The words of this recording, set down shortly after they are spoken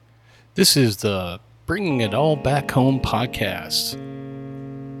This is the Bringing It All Back Home podcast,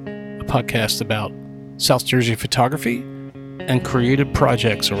 a podcast about South Jersey photography and creative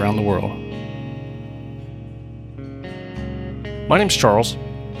projects around the world. My name's Charles,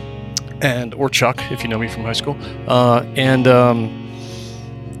 or Chuck, if you know me from high school.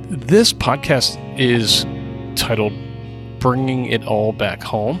 This podcast is titled Bringing It All Back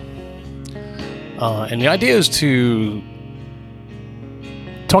Home. And the idea is to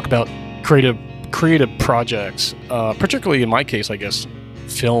talk about creative projects, particularly in my case, I guess,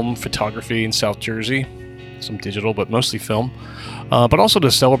 film photography in South Jersey, some digital, but mostly film, but also to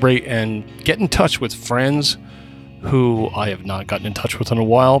celebrate and get in touch with friends who I have not gotten in touch with in a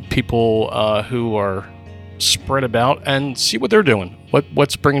while, people who are spread about, and see what they're doing,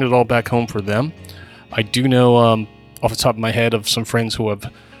 what's bringing it all back home for them. I do know off the top of my head of some friends who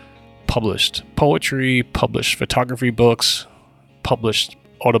have published poetry, published photography books, published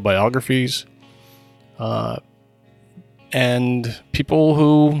autobiographies, and people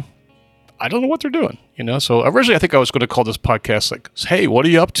who I don't know what they're doing, So originally I think I was going to call this podcast like, hey, what are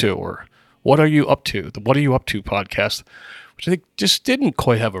you up to? Or what are you up to? The What Are You Up To podcast, which I think just didn't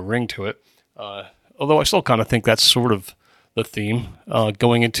quite have a ring to it. Although I still kind of think that's sort of the theme,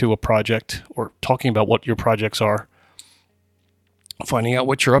 going into a project or talking about what your projects are, finding out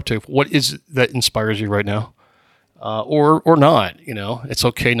what you're up to. What is it that inspires you right now? Or not, it's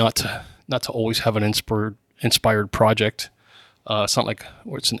okay not to always have an inspired project. It's not like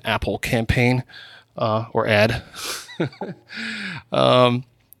it's an Apple campaign, or ad.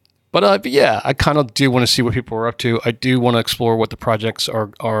 But yeah, I kind of do want to see what people are up to. I do want to explore what the projects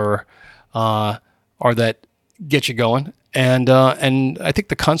are that get you going. And I think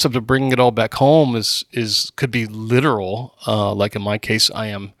the concept of bringing it all back home could be literal. Like in my case, I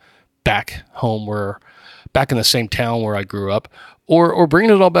am back in the same town where I grew up, or bringing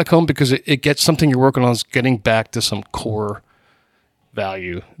it all back home because it gets something you're working on is getting back to some core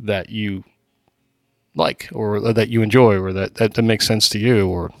value that you like, or that you enjoy, or that makes sense to you,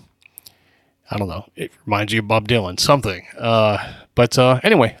 or I don't know, it reminds you of Bob Dylan, something. But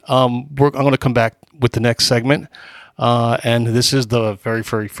anyway, I'm going to come back with the next segment, and this is the very,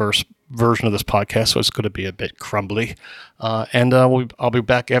 very first version of this podcast, so it's going to be a bit crumbly, and I'll be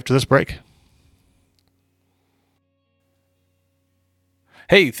back after this break.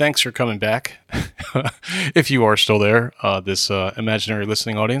 Hey, thanks for coming back. If you are still there, this imaginary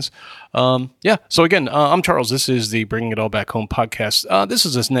listening audience. So again, I'm Charles. This is the Bringing It All Back Home podcast. This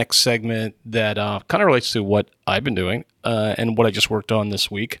is this next segment that kind of relates to what I've been doing and what I just worked on this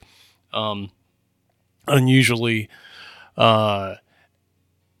week. Unusually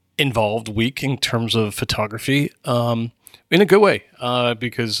involved week in terms of photography, in a good way,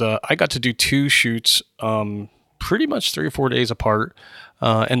 because I got to do two shoots pretty much 3 or 4 days apart.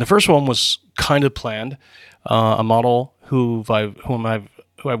 And the first one was kind of planned. A model who I've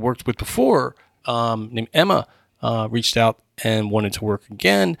worked with before, named Emma, reached out and wanted to work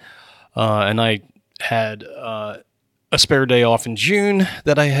again. And I had a spare day off in June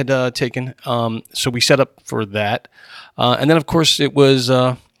that I had taken. So we set up for that. And then, of course, it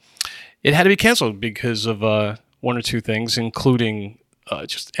had to be canceled because of one or two things, including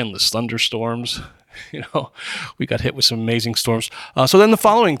just endless thunderstorms. We got hit with some amazing storms. So then the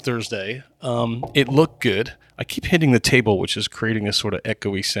following Thursday, it looked good. I keep hitting the table, which is creating this sort of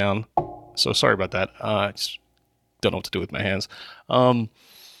echoey sound. So sorry about that. I just don't know what to do with my hands.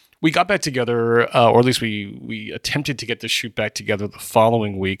 We got back together, or at least we attempted to get the shoot back together the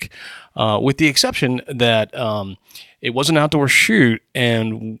following week, with the exception that it was an outdoor shoot,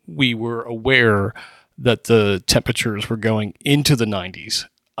 and we were aware that the temperatures were going into the 90s.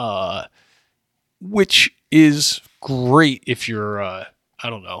 Which is great if you're,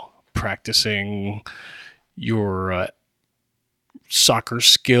 practicing your soccer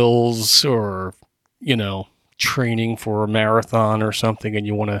skills, or, training for a marathon or something, and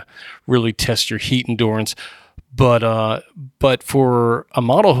you want to really test your heat endurance. But for a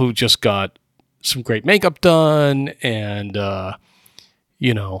model who just got some great makeup done and,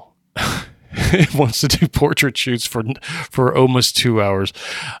 wants to do portrait shoots for almost 2 hours.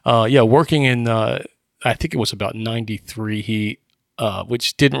 Working in, I think it was about 93 heat,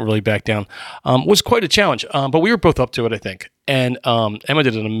 which didn't really back down, was quite a challenge. But we were both up to it, I think. And Emma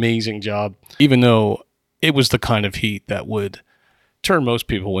did an amazing job, even though it was the kind of heat that would turn most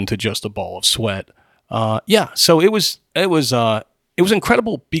people into just a ball of sweat. So it was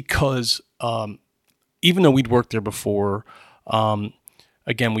incredible because even though we'd worked there before,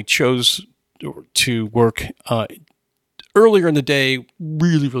 again, we chose to work earlier in the day,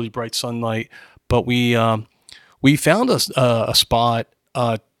 really, really bright sunlight. But we found a spot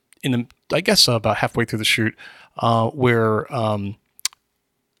I guess about halfway through the shoot, where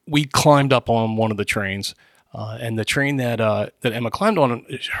we climbed up on one of the trains, and the train that Emma climbed on,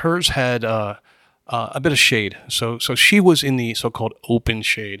 hers had a bit of shade. So she was in the so-called open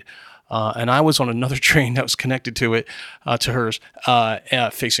shade. And I was on another train that was connected to it, to hers,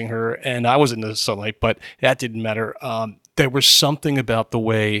 facing her, and I was in the sunlight, but that didn't matter. There was something about the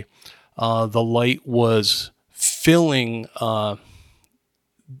way the light was filling, it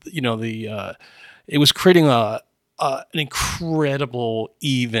was creating an incredible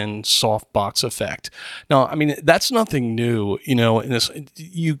even softbox effect. Now, I mean, that's nothing new, in this,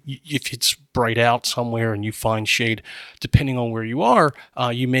 if it's bright out somewhere and you find shade, depending on where you are,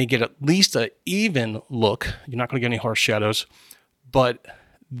 you may get at least an even look. You're not going to get any harsh shadows, but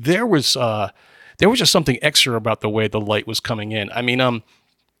there was just something extra about the way the light was coming in. I mean,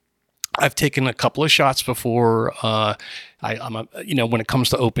 I've taken a couple of shots before. When it comes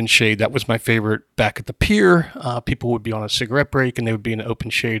to open shade, that was my favorite back at the pier. People would be on a cigarette break and they would be in an open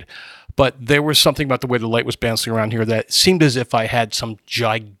shade. But there was something about the way the light was bouncing around here that seemed as if I had some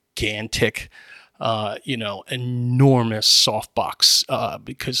gigantic, enormous softbox,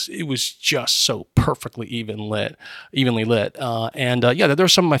 because it was just so perfectly evenly lit. There were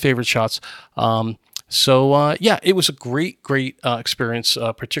some of my favorite shots. It was a great experience,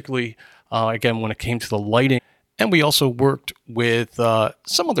 particularly, again, when it came to the lighting. And we also worked with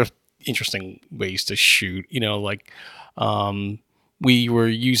some other interesting ways to shoot, we were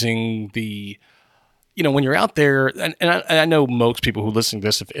using the, when you're out there, and I know most people who listen to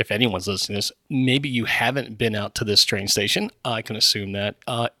this, if anyone's listening to this, maybe you haven't been out to this train station. I can assume that.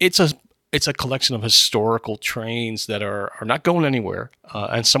 It's a collection of historical trains that are not going anywhere,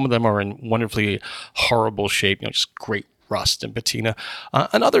 and some of them are in wonderfully horrible shape, just great rust and patina,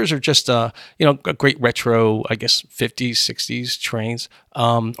 and others are just a great retro, I guess 50s, 60s trains,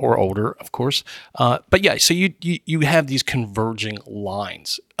 or older, of course. But yeah, so you have these converging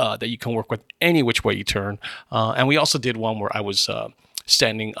lines that you can work with any which way you turn, and we also did one where I was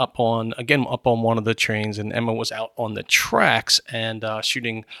standing up on one of the trains, and Emma was out on the tracks and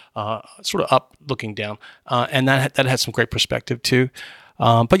shooting sort of up, looking down, and that had some great perspective too.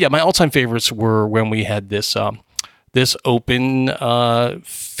 But yeah, my all-time favorites were when we had this open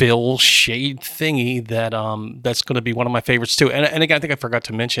fill shade thingy that's going to be one of my favorites too. And again, I think I forgot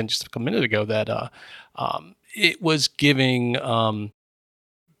to mention just a minute ago that it was giving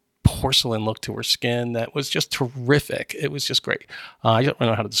porcelain look to her skin that was just terrific. It was just great. I don't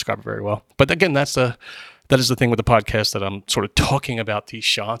know how to describe it very well, but again, that is the thing with the podcast, that I'm sort of talking about these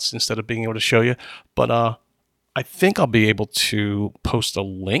shots instead of being able to show you. But I think I'll be able to post a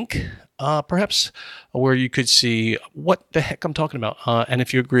link, perhaps, where you could see what the heck I'm talking about. And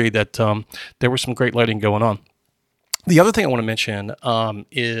if you agree that there was some great lighting going on. The other thing I want to mention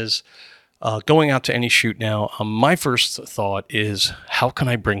is going out to any shoot now, my first thought is, how can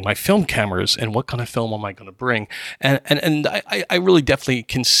I bring my film cameras, and what kind of film am I going to bring? And I really definitely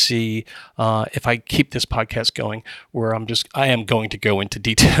can see, if I keep this podcast going, where I am going to go into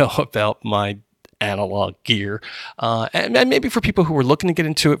detail about my analog gear, and maybe for people who are looking to get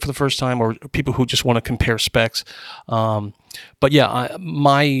into it for the first time, or people who just want to compare specs. But yeah,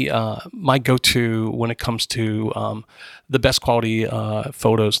 my go-to when it comes to the best quality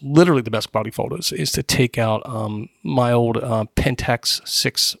photos, literally the best quality photos, is to take out my old Pentax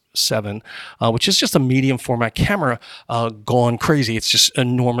 6.7, which is just a medium format camera gone crazy. It's just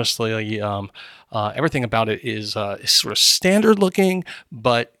enormously, everything about it is sort of standard looking,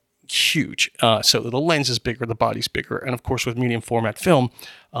 but huge. So the lens is bigger, the body's bigger, and of course with medium format film,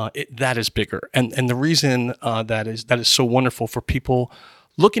 that is bigger. And the reason that is so wonderful for people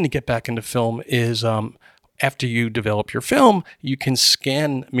looking to get back into film is, after you develop your film, you can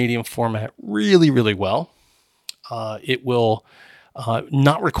scan medium format really, really well. It will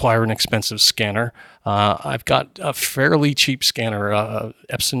not require an expensive scanner. I've got a fairly cheap scanner,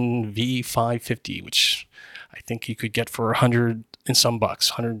 Epson V550, which I think you could get for 100 and some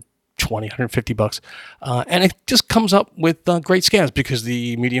bucks, 120, 150 bucks. And it just comes up with great scans because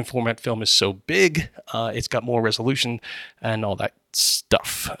the medium format film is so big. It's got more resolution and all that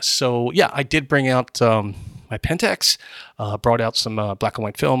stuff. So yeah, I did bring out my Pentax, brought out some black and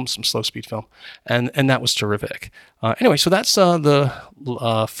white film, some slow speed film, and that was terrific. Anyway, so that's the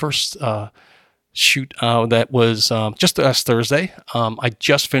first shoot that was just last Thursday. I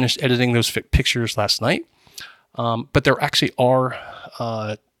just finished editing those pictures last night, but there actually are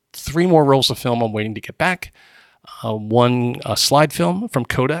 3 more rolls of film I'm waiting to get back. One slide film from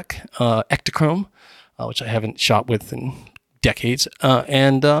Kodak, Ektachrome, which I haven't shot with in decades,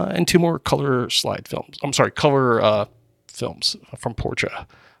 and 2 more color slide films. I'm sorry, color films from Portra.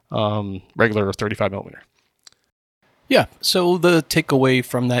 regular 35 millimeter. Yeah. So the takeaway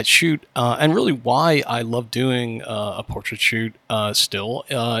from that shoot, and really why I love doing a portrait shoot still,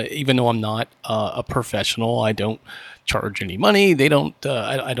 even though I'm not a professional, I don't charge any money. They don't.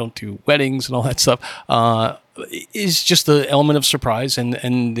 I don't do weddings and all that stuff. Is just the element of surprise,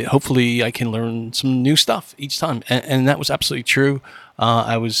 and hopefully I can learn some new stuff each time. And that was absolutely true.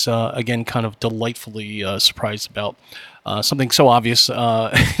 I was again kind of delightfully surprised about something so obvious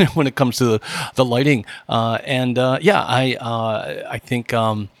when it comes to the lighting. Yeah, I think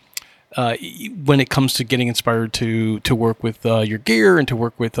when it comes to getting inspired to work with your gear and to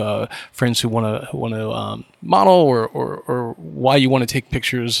work with friends who want to model or why you want to take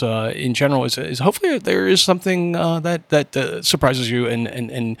pictures in general is hopefully there is something that surprises you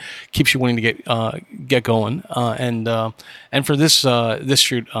and keeps you wanting to get going and for this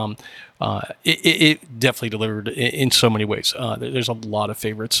shoot. It definitely delivered in so many ways. There's a lot of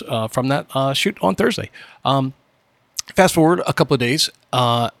favorites from that shoot on Thursday. Fast forward a couple of days.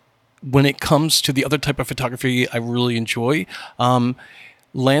 When it comes to the other type of photography I really enjoy,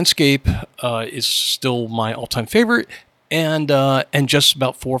 landscape is still my all-time favorite. And just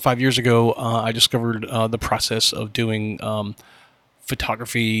about 4 or 5 years ago, I discovered the process of doing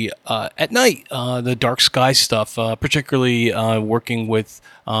photography at night, the dark sky stuff, particularly working with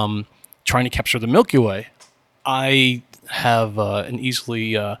trying to capture the Milky Way. I have an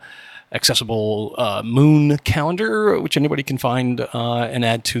easily accessible moon calendar, which anybody can find and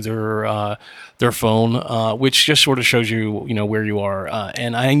add to their phone, which just sort of shows you where you are.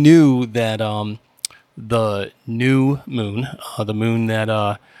 And I knew that the new moon, the moon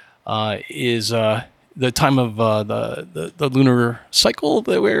that is the time of the lunar cycle,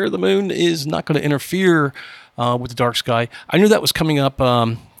 where the moon is not going to interfere with the dark sky. I knew that was coming up.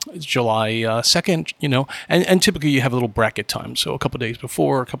 July 2nd, and typically you have a little bracket time. So a couple days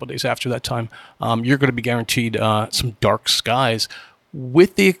before, a couple days after that time, you're going to be guaranteed some dark skies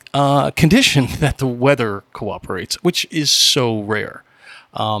with the condition that the weather cooperates, which is so rare.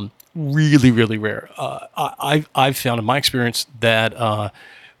 Really, really rare. I've found in my experience that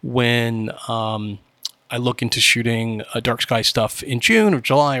when I look into shooting dark sky stuff in June or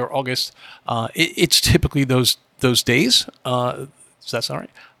July or August, it's typically those days. Does that sound right?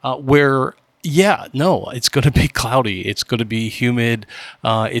 Where, it's going to be cloudy. It's going to be humid.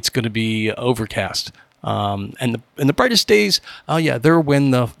 It's going to be overcast. And the brightest days, they're when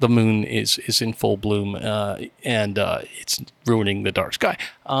the moon is in full bloom, and it's ruining the dark sky.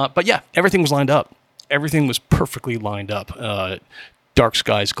 But yeah, everything was lined up. Everything was perfectly lined up. Dark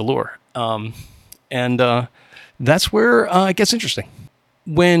skies galore. And that's where it gets interesting.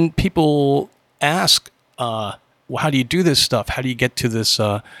 When people ask, how do you do this stuff? How do you get to this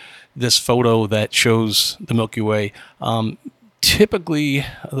photo that shows the Milky Way? Typically,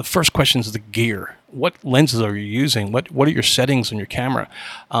 the first question is the gear. What lenses are you using? What are your settings on your camera?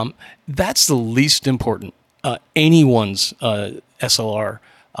 That's the least important. Anyone's SLR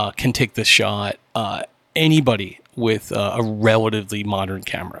can take this shot. Anybody with a relatively modern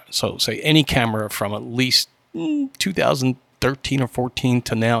camera. So say any camera from at least 2013 or 14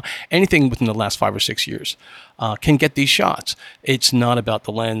 to now, anything within the last 5 or 6 years can get these shots. It's not about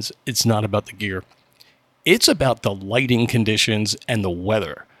the lens. It's not about the gear. It's about the lighting conditions and the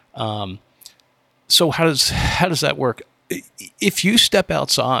weather. So how does that work? If you step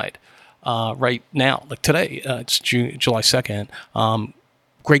outside right now, like today, it's July 2nd,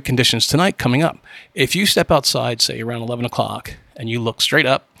 great conditions tonight coming up. If you step outside, say around 11 o'clock, and you look straight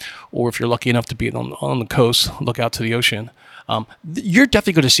up, or if you're lucky enough to be on the coast, look out to the ocean, you're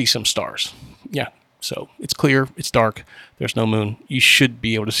definitely going to see some stars. Yeah, so it's clear, it's dark, there's no moon. You should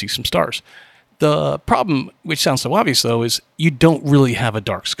be able to see some stars. The problem, which sounds so obvious though, is you don't really have a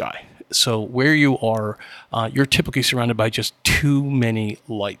dark sky. So where you are, you're typically surrounded by just too many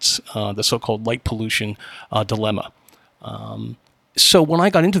lights, the so-called light pollution dilemma. So when I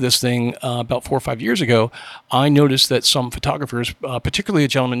got into this thing about 4 or 5 years ago, I noticed that some photographers, particularly a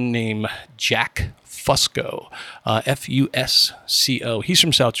gentleman named Jack Fusco, Fusco, he's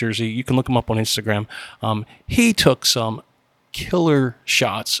from South Jersey. You can look him up on Instagram. He took some killer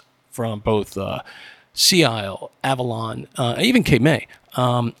shots from both Sea Isle, Avalon, even Cape May.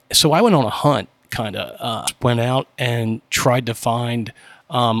 So I went on a hunt, went out and tried to find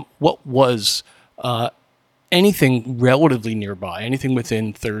what was anything relatively nearby, anything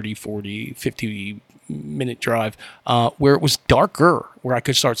within 30, 40, 50-minute drive, where it was darker, where I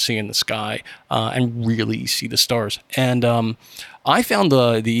could start seeing the sky and really see the stars. And I found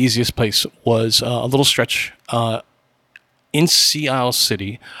the easiest place was a little stretch in Sea Isle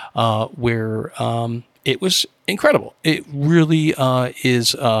City, where it was incredible. It really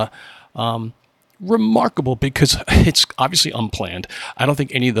is remarkable because it's obviously unplanned. I don't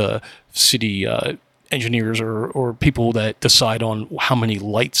think any of the city engineers or people that decide on how many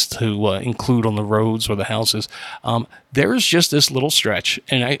lights to include on the roads or the houses. There's just this little stretch,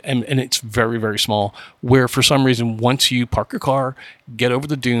 and it's very, very small, where for some reason, once you park your car, get over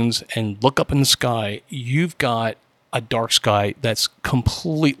the dunes, and look up in the sky, you've got a dark sky that's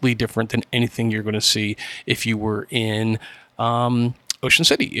completely different than anything you're going to see if you were in Ocean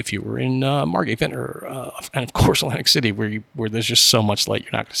City, if you were in Margate, Ventnor, and of course Atlantic City, where there's just so much light,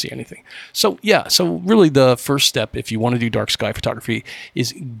 you're not going to see anything. So yeah, so really the first step, if you want to do dark sky photography,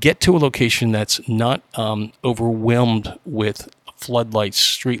 is get to a location that's not overwhelmed with floodlights,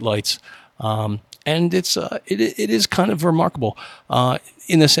 street lights, and it is kind of remarkable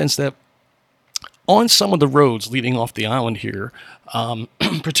in the sense that on some of the roads leading off the island here,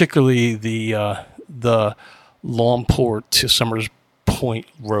 particularly the Longport to Summers Point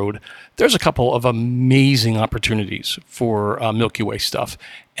Road, there's a couple of amazing opportunities for Milky Way stuff,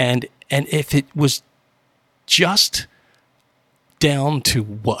 and if it was just down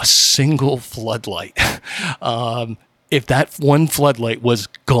to a single floodlight, if that one floodlight was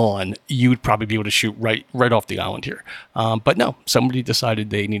gone, you would probably be able to shoot right off the island here. But no, somebody decided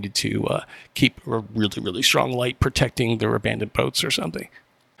they needed to keep a really, really strong light protecting their abandoned boats or something.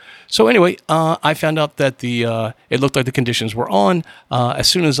 So anyway, I found out that it looked like the conditions were on. As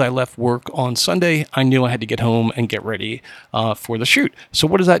soon as I left work on Sunday, I knew I had to get home and get ready for the shoot. So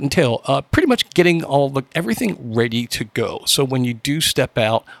what does that entail? Pretty much getting everything ready to go. So when you do step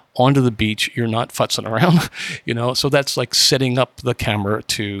out onto the beach, you're not futzing around, So that's like setting up the camera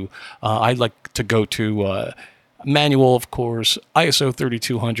to. I like to go to manual, of course, ISO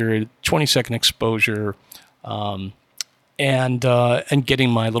 3200, 20-second exposure. And getting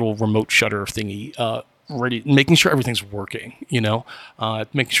my little remote shutter thingy ready, making sure everything's working,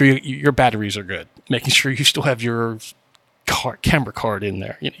 making sure your batteries are good, making sure you still have your camera card in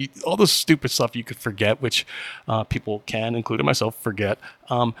there, all this stupid stuff you could forget, which people can, including myself, forget.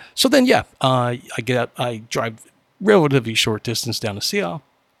 So then, I drive relatively short distance down to Sea Isle,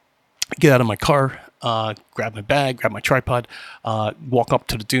 get out of my car, grab my bag, grab my tripod, walk up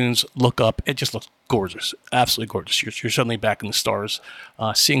to the dunes, look up. It just looks gorgeous, absolutely gorgeous. You're suddenly back in the stars,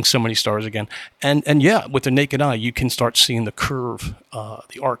 seeing so many stars again. And yeah, with the naked eye, you can start seeing the curve,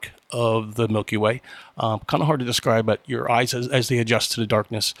 the arc of the Milky Way. Kind of hard to describe, but your eyes, as they adjust to the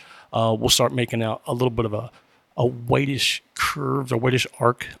darkness, will start making out a little bit of a whitish curve, a whitish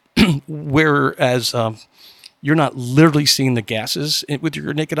arc, whereas you're not literally seeing the gases with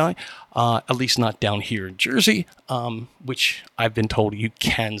your naked eye, at least not down here in Jersey, which I've been told you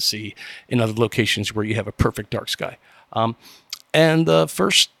can see in other locations where you have a perfect dark sky. And the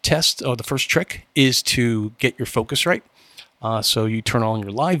first test, or the first trick, is to get your focus right. So you turn on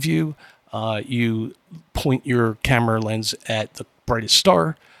your live view, you point your camera lens at the brightest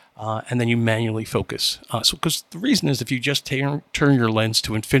star, and then you manually focus. Because the reason is, if you just turn your lens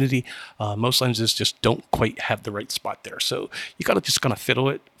to infinity, most lenses just don't quite have the right spot there. So you got to just kind of fiddle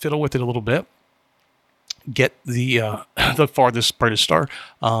with it a little bit. Get the farthest, brightest star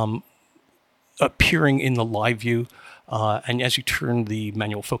appearing in the live view, and as you turn the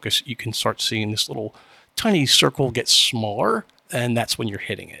manual focus, you can start seeing this little tiny circle get smaller, and that's when you're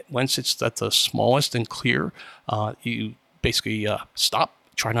hitting it. Once it's at the smallest and clear, you basically stop.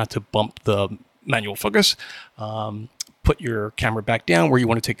 Try not to bump the manual focus. Put your camera back down where you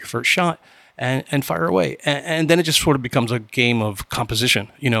want to take your first shot, and fire away. And then it just sort of becomes a game of composition.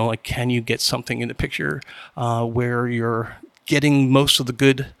 Like, can you get something in the picture where you're getting most of the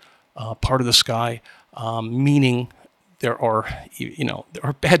good part of the sky, meaning there are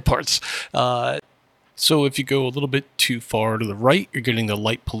bad parts. So if you go a little bit too far to the right, you're getting the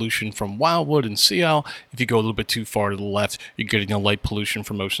light pollution from Wildwood and Sea Isle. If you go a little bit too far to the left, you're getting the light pollution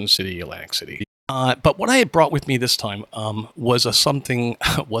from Ocean City, Atlantic City. But what I had brought with me this time was something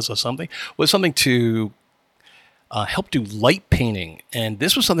to help do light painting, and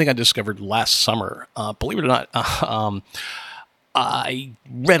this was something I discovered last summer. Believe it or not. I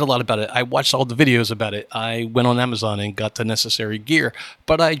read a lot about it. I watched all the videos about it. I went on Amazon and got the necessary gear,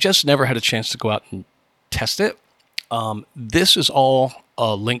 but I just never had a chance to go out and test it. This is all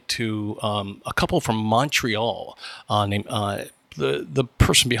linked to a couple from Montreal named the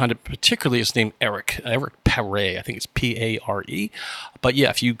person behind it particularly is named Eric Pare. I think it's Pare. But yeah,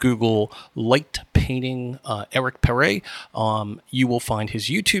 if you Google light painting Eric Pare, you will find his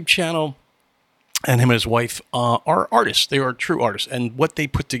YouTube channel. And him and his wife are artists. They are true artists. And what they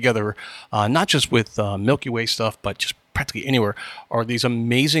put together, not just with Milky Way stuff, but just practically anywhere, are these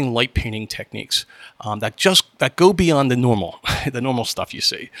amazing light painting techniques that go beyond the normal the normal stuff you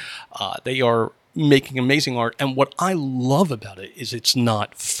see. They are making amazing art, and what I love about it is it's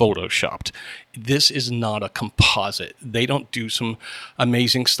not photoshopped. This is not a composite. They don't do some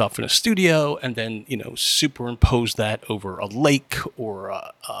amazing stuff in a studio and then superimpose that over a lake or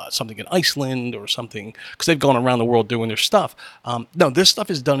something in Iceland or something, because they've gone around the world doing their stuff. No, this stuff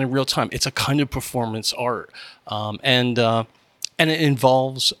is done in real time. It's a kind of performance art, and it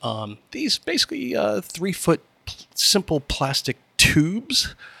involves these basically 3-foot simple plastic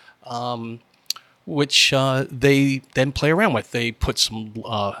tubes, which they then play around with. They put some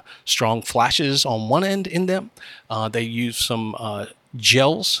strong flashes on one end in them. They use some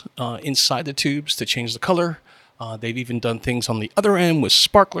gels inside the tubes to change the color. They've even done things on the other end with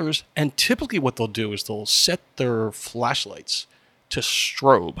sparklers. And typically what they'll do is they'll set their flashlights to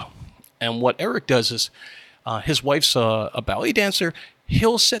strobe. And what Eric does is, his wife's a ballet dancer.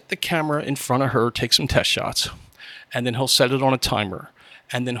 He'll set the camera in front of her, take some test shots, and then he'll set it on a timer.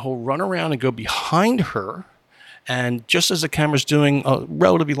 And then he'll run around and go behind her. And just as the camera's doing a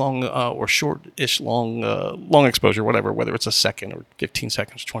relatively long or short-ish long exposure, whatever, whether it's a second or 15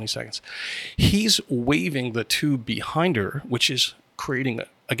 seconds, 20 seconds, he's waving the tube behind her, which is creating,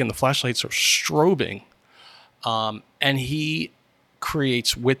 again, the flashlights are strobing. And he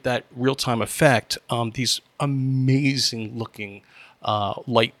creates, with that real-time effect, these amazing-looking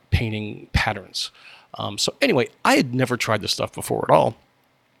light painting patterns. So anyway, I had never tried this stuff before at all.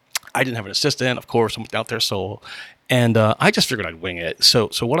 I didn't have an assistant, of course. I'm out there solo. And I just figured I'd wing it. So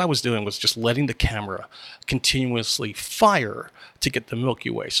what I was doing was just letting the camera continuously fire to get the Milky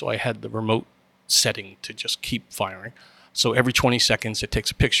Way. So I had the remote setting to just keep firing. So every 20 seconds, it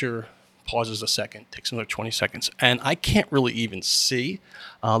takes a picture, pauses a second, takes another 20 seconds. And I can't really even see,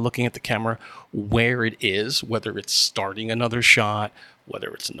 looking at the camera, where it is, whether it's starting another shot,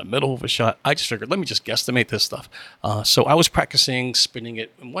 whether it's in the middle of a shot. I just figured, let me just guesstimate this stuff. So I was practicing spinning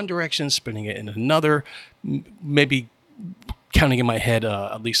it in one direction, spinning it in another, maybe counting in my head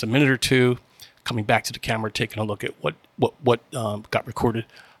at least a minute or two, coming back to the camera, taking a look at what got recorded.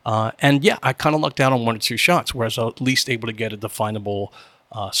 And yeah, I kind of lucked out on 1 or 2 shots, whereas I was at least able to get a definable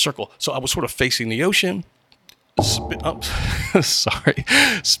circle. So I was sort of facing the ocean, spinning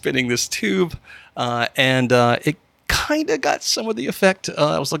this tube, and it kind of got some of the effect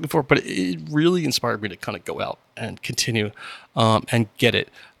I was looking for, but it really inspired me to kind of go out and continue and get it.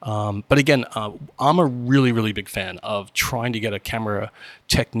 But again, I'm a really, really big fan of trying to get a camera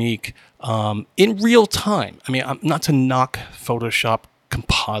technique in real time. I mean, not to knock Photoshop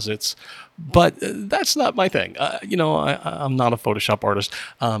composites, but that's not my thing. I'm not a Photoshop artist.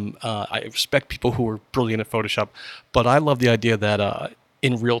 I respect people who are brilliant at Photoshop, but I love the idea that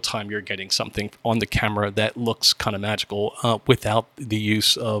in real time you're getting something on the camera that looks kind of magical without the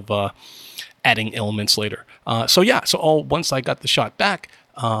use of adding elements later. Once I got the shot back,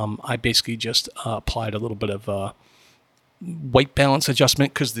 I basically just applied a little bit of white balance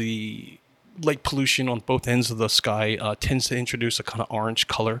adjustment, because the light pollution on both ends of the sky tends to introduce a kind of orange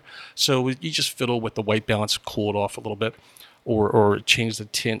color. So you just fiddle with the white balance, cool it off a little bit, or change the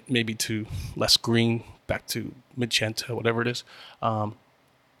tint maybe to less green, back to magenta, whatever it is.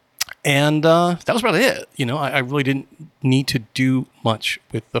 And that was about it. I really didn't need to do much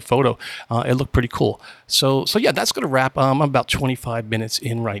with the photo. It looked pretty cool. So yeah, that's going to wrap. I'm about 25 minutes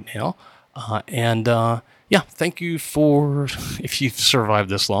in right now. Yeah, thank you for, if you've survived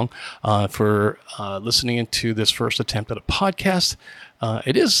this long, for listening into this first attempt at a podcast.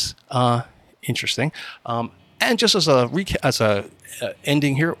 It is interesting. And just as a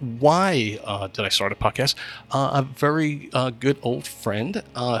ending here, why did I start a podcast? A very good old friend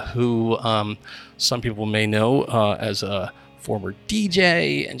who some people may know as a former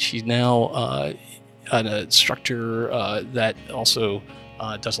DJ, and she's now an instructor that also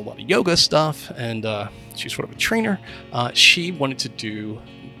does a lot of yoga stuff, and she's sort of a trainer. She wanted to do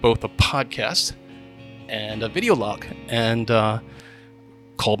both a podcast and a video log, and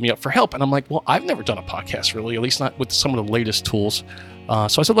called me up for help. And I'm like, well, I've never done a podcast, really, at least not with some of the latest tools.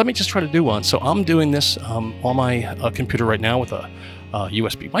 So I said, let me just try to do one. So I'm doing this on my computer right now with a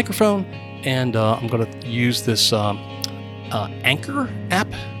USB microphone, and I'm going to use this Anchor app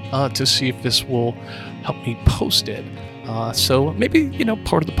to see if this will help me post it. So maybe,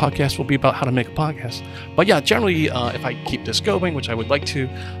 part of the podcast will be about how to make a podcast. But yeah, generally, if I keep this going, which I would like to,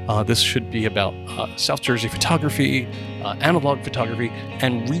 this should be about South Jersey photography, analog photography,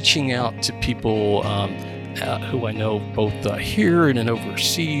 and reaching out to people who I know both here and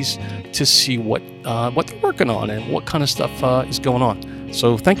overseas to see what they're working on and what kind of stuff is going on.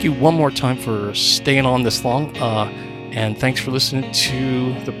 So thank you one more time for staying on this long. And thanks for listening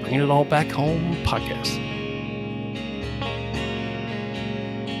to the Bringing It All Back Home podcast.